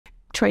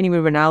training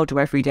with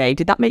Ronaldo every day,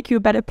 did that make you a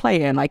better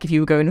player, like if you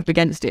were going up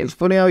against him? It's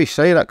funny how you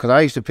say that, because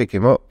I used to pick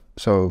him up.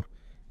 So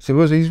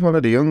he's one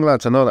of the young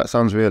lads. I know that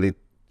sounds really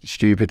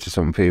stupid to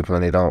some people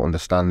and they don't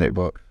understand it,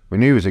 but we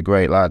knew he was a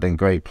great lad and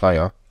great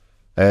player.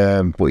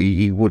 But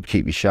he would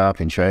keep you sharp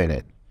in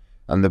training.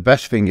 And the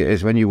best thing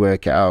is when you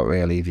work it out,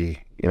 really, if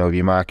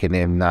you're marking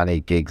him,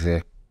 Nani,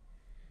 Giggsy,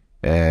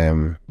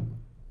 even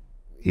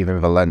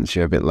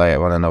Valencia a bit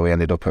later on. I know he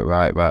ended up at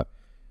right back.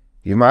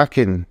 You're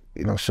marking,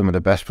 some of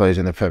the best players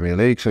in the Premier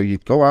League. So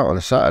you'd go out on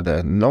a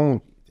Saturday, and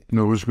no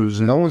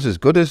one's as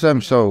good as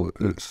them. So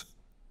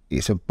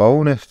it's a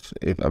bonus,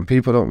 and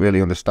people don't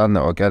really understand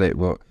that or get it.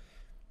 But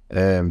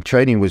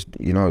training was,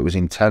 it was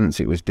intense,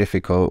 it was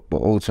difficult,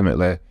 but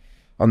ultimately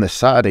on the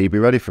Saturday you'd be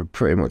ready for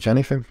pretty much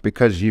anything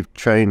because you're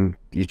training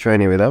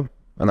with them,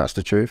 and that's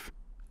the truth.